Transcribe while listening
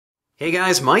Hey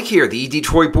guys, Mike here, the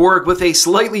Detroit Borg, with a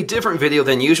slightly different video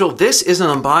than usual. This is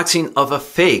an unboxing of a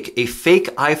fake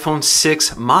iPhone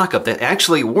 6 mock-up that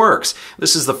actually works.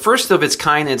 This is the first of its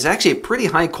kind, and it's actually a pretty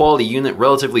high quality unit,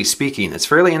 relatively speaking. It's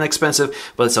fairly inexpensive,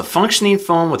 but it's a functioning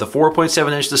phone with a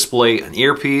 4.7-inch display, an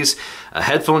earpiece, a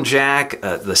headphone jack,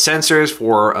 the sensors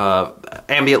for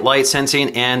ambient light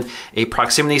sensing, and a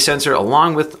proximity sensor,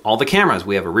 along with all the cameras.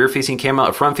 We have a rear-facing camera,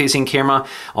 a front-facing camera,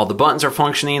 all the buttons are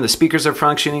functioning, the speakers are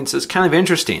functioning, so it's kind of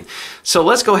interesting. So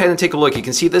let's go ahead and take a look. You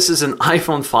can see this is an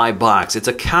iPhone 5 box. It's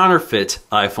a counterfeit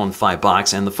iPhone 5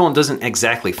 box, and the phone doesn't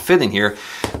exactly fit in here,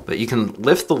 but you can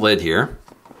lift the lid here.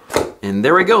 And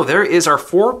there we go. There is our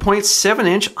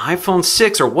 4.7-inch iPhone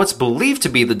 6, or what's believed to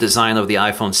be the design of the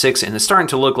iPhone 6, and it's starting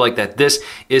to look like that this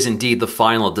is indeed the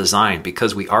final design,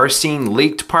 because we are seeing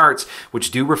leaked parts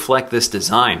which do reflect this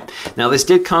design. Now, this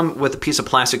did come with a piece of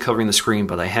plastic covering the screen,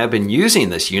 but I have been using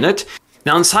this unit.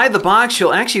 Now, inside the box,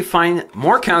 you'll actually find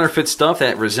more counterfeit stuff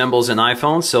that resembles an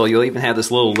iPhone, so you'll even have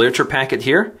this little literature packet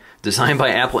here, designed by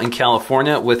Apple in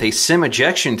California, with a SIM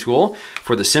ejection tool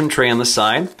for the SIM tray on the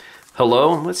side.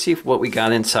 Hello, and let's see what we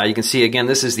got inside. You can see, again,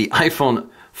 this is the iPhone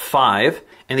 5,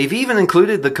 and they've even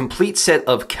included the complete set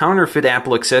of counterfeit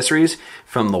Apple accessories,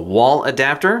 from the wall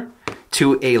adapter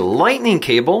to a lightning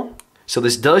cable. So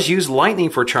this does use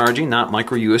lightning for charging, not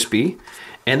micro USB.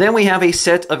 And then we have a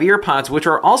set of earpods, which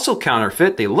are also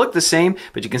counterfeit. They look the same,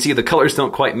 but you can see the colors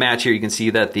don't quite match here. You can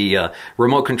see that the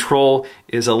remote control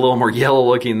is a little more yellow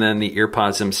looking than the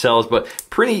earpods themselves, but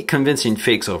pretty convincing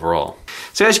fakes overall.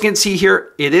 So as you can see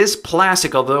here, it is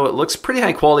plastic, although it looks pretty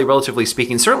high quality, relatively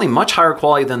speaking. Certainly much higher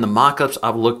quality than the mock-ups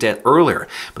I've looked at earlier.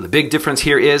 But the big difference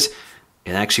here is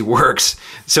it actually works.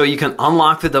 So you can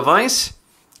unlock the device,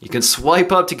 you can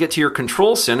swipe up to get to your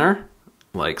control center,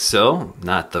 like so.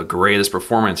 Not the greatest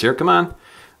performance here. Come on.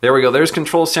 There we go. There's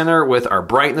Control Center with our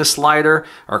brightness slider,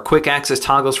 our quick access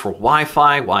toggles for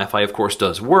Wi-Fi. Wi-Fi, of course,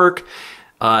 does work.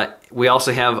 We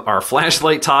also have our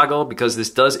flashlight toggle, because this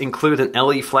does include an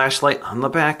LED flashlight on the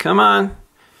back. Come on.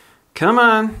 Come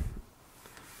on.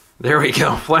 There we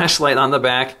go. Flashlight on the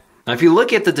back. Now, if you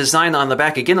look at the design on the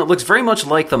back, again, it looks very much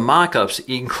like the mock-ups,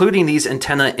 including these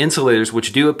antenna insulators,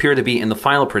 which do appear to be in the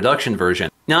final production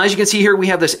version. Now, as you can see here, we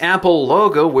have this Apple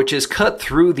logo, which is cut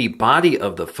through the body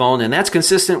of the phone, and that's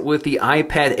consistent with the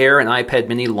iPad Air and iPad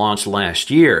Mini launched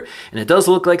last year. And it does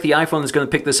look like the iPhone is going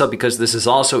to pick this up, because this is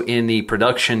also in the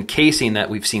production casing that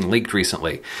we've seen leaked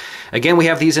recently. Again, we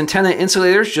have these antenna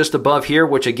insulators just above here,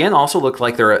 which again also look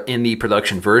like they're in the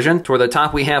production version. Toward the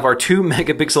top, we have our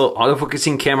 2-megapixel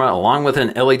autofocusing camera along with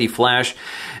an LED flash.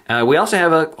 We also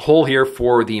have a hole here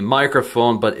for the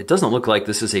microphone, but it doesn't look like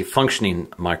this is a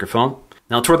functioning microphone.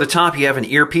 Now, toward the top, you have an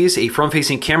earpiece, a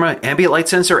front-facing camera, ambient light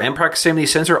sensor, and proximity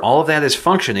sensor. All of that is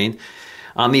functioning.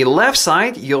 On the left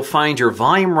side, you'll find your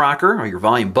volume rocker, or your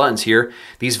volume buttons here.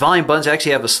 These volume buttons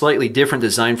actually have a slightly different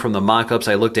design from the mock-ups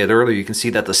I looked at earlier. You can see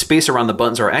that the space around the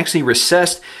buttons are actually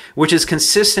recessed, which is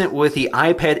consistent with the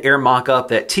iPad Air mock-up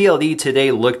that TLD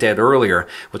Today looked at earlier,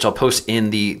 which I'll post in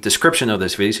the description of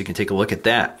this video so you can take a look at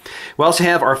that. We also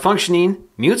have our functioning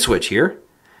mute switch here.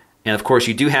 And of course,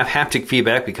 you do have haptic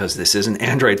feedback, because this is an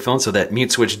Android phone, so that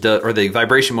mute switch or the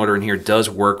vibration motor in here does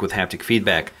work with haptic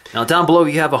feedback. Now, down below,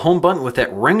 you have a home button with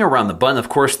that ring around the button. Of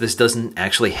course, this doesn't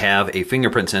actually have a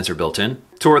fingerprint sensor built in.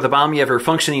 Toward the bottom, you have your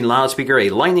functioning loudspeaker, a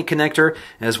lightning connector,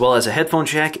 as well as a headphone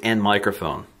jack and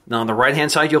microphone. Now, on the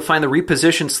right-hand side, you'll find the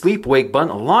reposition sleep-wake button,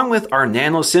 along with our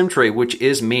nano SIM tray, which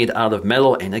is made out of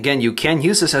metal. And again, you can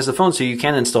use this as a phone, so you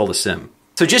can install the SIM.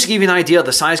 So just to give you an idea of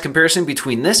the size comparison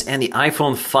between this and the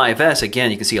iPhone 5S,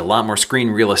 again, you can see a lot more screen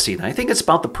real estate. And I think it's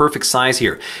about the perfect size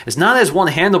here. It's not as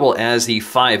one-handable as the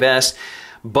 5S,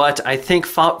 but I think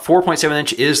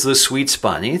 4.7-inch is the sweet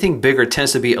spot. Anything bigger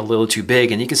tends to be a little too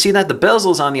big, and you can see that the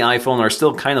bezels on the iPhone are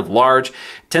still kind of large.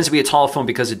 It tends to be a tall phone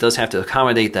because it does have to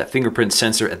accommodate that fingerprint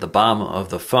sensor at the bottom of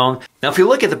the phone. Now, if you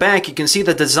look at the back, you can see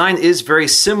the design is very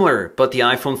similar, but the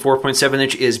iPhone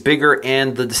 4.7-inch is bigger,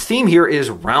 and the theme here is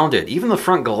rounded. Even the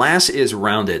front glass is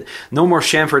rounded. No more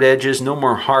chamfered edges, no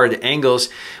more hard angles.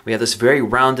 We have this very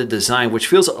rounded design, which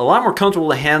feels a lot more comfortable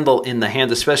to handle in the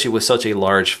hand, especially with such a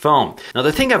large phone. Now,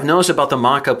 the thing I've noticed about the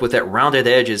mock-up with that rounded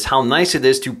edge is how nice it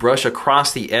is to brush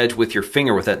across the edge with your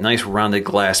finger with that nice rounded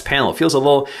glass panel. It feels a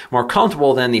little more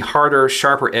comfortable than the harder,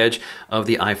 sharper edge of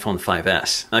the iPhone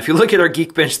 5S. Now, if you look at our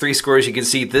Geekbench 3 scores, you can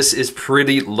see this is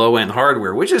pretty low-end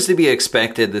hardware, which is to be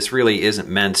expected. This really isn't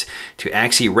meant to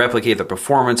actually replicate the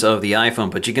performance of the iPhone,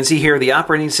 but you can see here the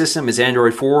operating system is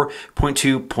Android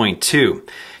 4.2.2.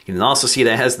 You You can also see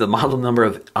that it has the model number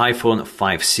of iPhone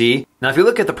 5C. Now, if you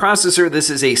look at the processor, this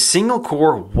is a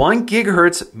single-core 1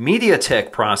 gigahertz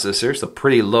MediaTek processor, so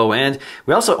pretty low end.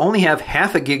 We also only have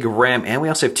half a gig of RAM, and we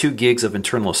also have 2 gigs of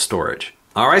internal storage.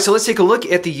 All right, so let's take a look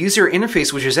at the user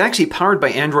interface, which is actually powered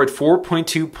by Android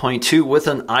 4.2.2 with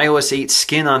an iOS 8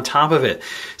 skin on top of it.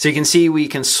 So you can see we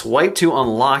can swipe to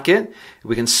unlock it.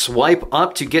 We can swipe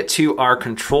up to get to our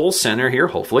control center here,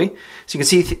 hopefully. So you can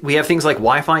see we have things like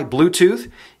Wi-Fi,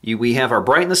 Bluetooth. We have our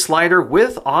brightness slider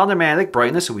with automatic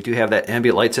brightness. So we do have that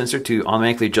ambient light sensor to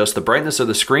automatically adjust the brightness of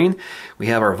the screen. We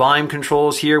have our volume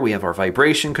controls here. We have our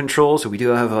vibration controls. So we do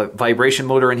have a vibration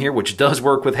motor in here, which does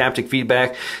work with haptic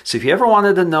feedback. So if you ever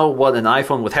wanted to know what an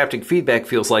iPhone with haptic feedback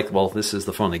feels like, well, this is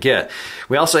the phone to get.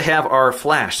 We also have our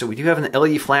flash. So we do have an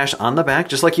LED flash on the back,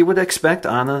 just like you would expect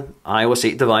on an iOS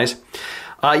 8 device.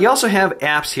 You also have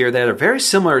apps here that are very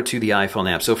similar to the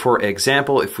iPhone app. So for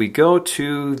example, if we go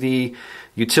to the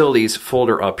Utilities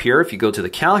folder up here, if you go to the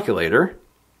calculator,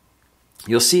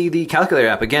 you'll see the calculator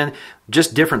app. Again,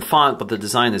 just different font, but the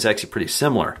design is actually pretty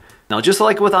similar. Now, just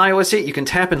like with iOS 8, you can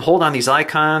tap and hold on these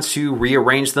icons to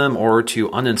rearrange them or to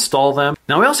uninstall them.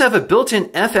 Now, we also have a built-in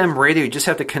FM radio. You just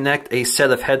have to connect a set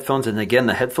of headphones, and again,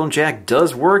 the headphone jack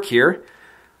does work here.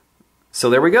 So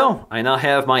there we go. I now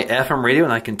have my FM radio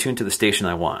and I can tune to the station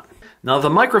I want. Now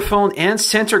the microphone and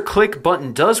center click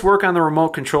button does work on the remote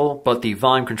control, but the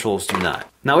volume controls do not.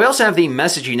 Now we also have the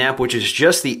messaging app, which is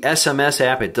just the SMS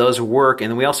app. It does work. And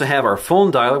then we also have our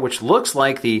phone dialer, which looks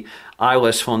like the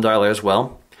iOS phone dialer as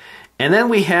well. And then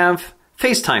we have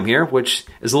FaceTime here, which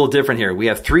is a little different here. We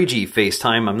have 3G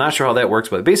FaceTime. I'm not sure how that works,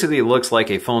 but basically it looks like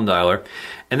a phone dialer.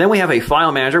 And then we have a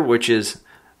file manager, which is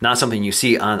not something you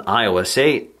see on iOS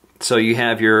 8. So you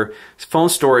have your phone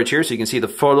storage here, so you can see the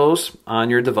photos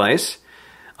on your device.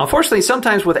 Unfortunately,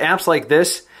 sometimes with apps like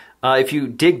this, if you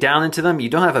dig down into them, you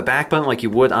don't have a back button like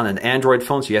you would on an Android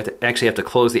phone, so you actually have to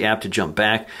close the app to jump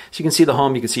back. So you can see the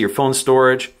home, you can see your phone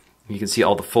storage, you can see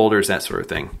all the folders, that sort of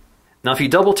thing. Now if you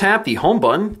double tap the home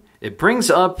button, it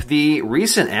brings up the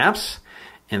recent apps.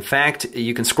 In fact,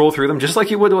 you can scroll through them just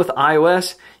like you would with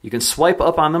iOS. You can swipe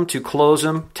up on them to close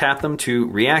them, tap them to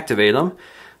reactivate them.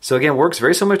 So again, works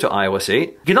very similar to iOS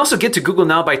 8. You can also get to Google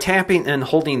Now by tapping and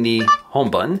holding the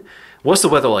home button. What's the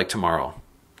weather like tomorrow?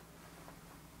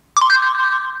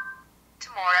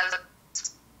 Tomorrow.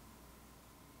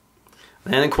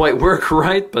 That didn't quite work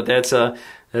right, but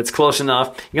that's close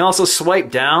enough. You can also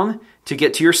swipe down to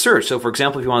get to your search. So for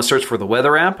example, if you want to search for the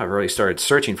weather app, I've already started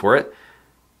searching for it.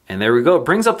 And there we go. It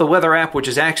brings up the weather app, which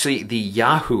is actually the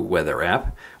Yahoo weather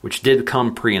app, which did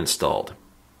come pre-installed.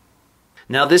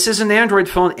 Now this is an Android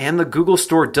phone and the Google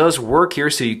Store does work here,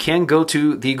 so you can go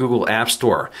to the Google App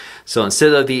Store. So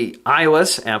instead of the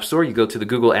iOS App Store, you go to the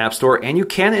Google App Store and you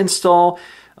can install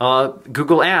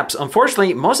Google Apps.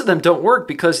 Unfortunately, most of them don't work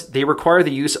because they require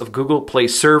the use of Google Play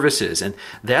services, and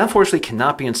that unfortunately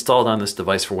cannot be installed on this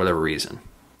device for whatever reason.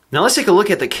 Now let's take a look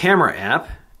at the camera app.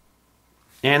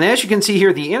 And as you can see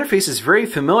here, the interface is very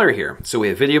familiar here. So we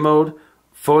have video mode,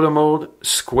 photo mode,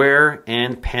 square,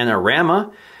 and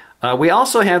panorama. We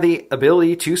also have the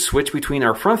ability to switch between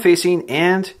our front-facing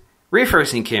and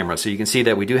rear-facing camera. So you can see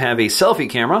that we do have a selfie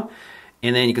camera,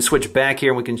 and then you can switch back here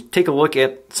and we can take a look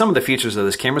at some of the features of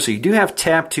this camera. So you do have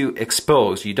tap to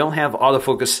expose. You don't have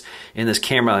autofocus in this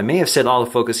camera. I may have said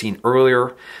autofocusing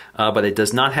earlier, but it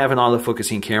does not have an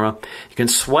autofocusing camera. You can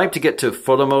swipe to get to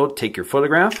photo mode, take your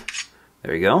photograph.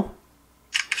 There you go.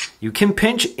 You can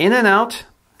pinch in and out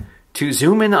to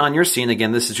zoom in on your scene.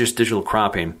 Again, this is just digital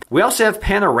cropping. We also have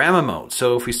panorama mode.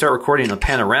 So if we start recording a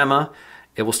panorama,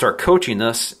 it will start coaching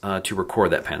us to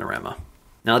record that panorama.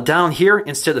 Now down here,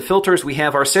 instead of filters, we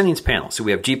have our settings panel. So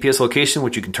we have GPS location,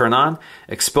 which you can turn on,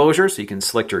 exposure, so you can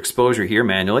select your exposure here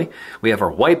manually. We have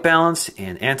our white balance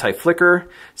and anti-flicker.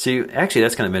 So actually,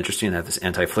 that's kind of interesting to have this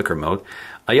anti-flicker mode.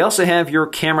 You also have your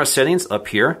camera settings up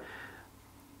here.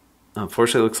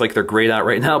 Unfortunately, it looks like they're grayed out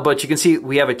right now, but you can see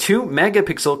we have a 2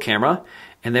 megapixel camera,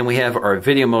 and then we have our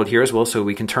video mode here as well, so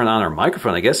we can turn on our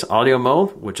microphone, I guess. Audio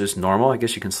mode, which is normal. I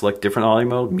guess you can select different audio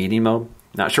mode, medium mode.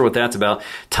 Not sure what that's about.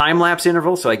 Time-lapse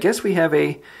interval, so I guess we have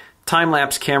a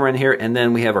time-lapse camera in here, and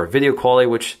then we have our video quality,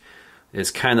 which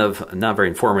is kind of not very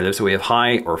informative, so we have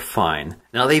high or fine.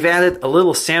 Now they've added a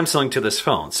little Samsung to this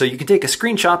phone, so you can take a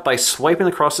screenshot by swiping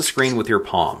across the screen with your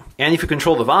palm. And if you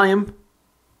control the volume,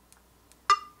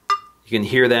 you can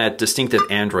hear that distinctive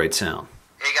Android sound.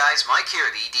 Hey guys, Mike here,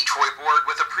 the Detroit Board,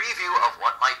 with a preview of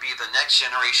what might be be the next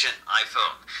generation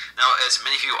iPhone. Now, as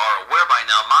many of you are aware by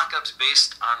now, mock-ups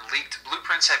based on leaked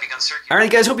blueprints have begun circulating.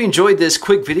 Alright guys, hope you enjoyed this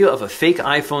quick video of a fake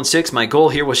iPhone 6. My goal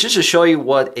here was just to show you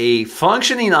what a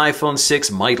functioning iPhone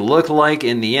 6 might look like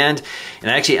in the end. And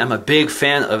actually, I'm a big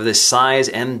fan of this size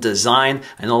and design.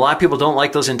 I know a lot of people don't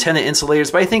like those antenna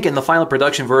insulators, but I think in the final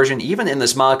production version, even in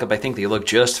this mock-up, I think they look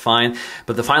just fine.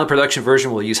 But the final production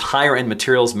version will use higher end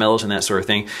materials, metals, and that sort of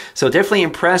thing. So definitely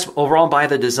impressed overall by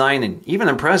the design and even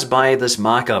impressed by this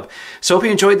mock-up. So hope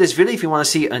you enjoyed this video. If you want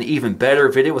to see an even better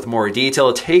video with more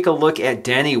detail, take a look at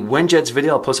Danny Winjet's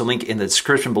video. I'll post a link in the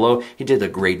description below. He did a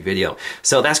great video.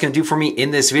 So that's going to do for me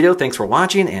in this video. Thanks for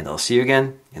watching, and I'll see you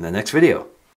again in the next video.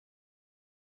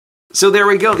 So there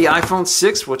we go, the iPhone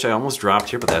 6, which I almost dropped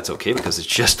here, but that's okay because it's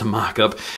just a mock-up.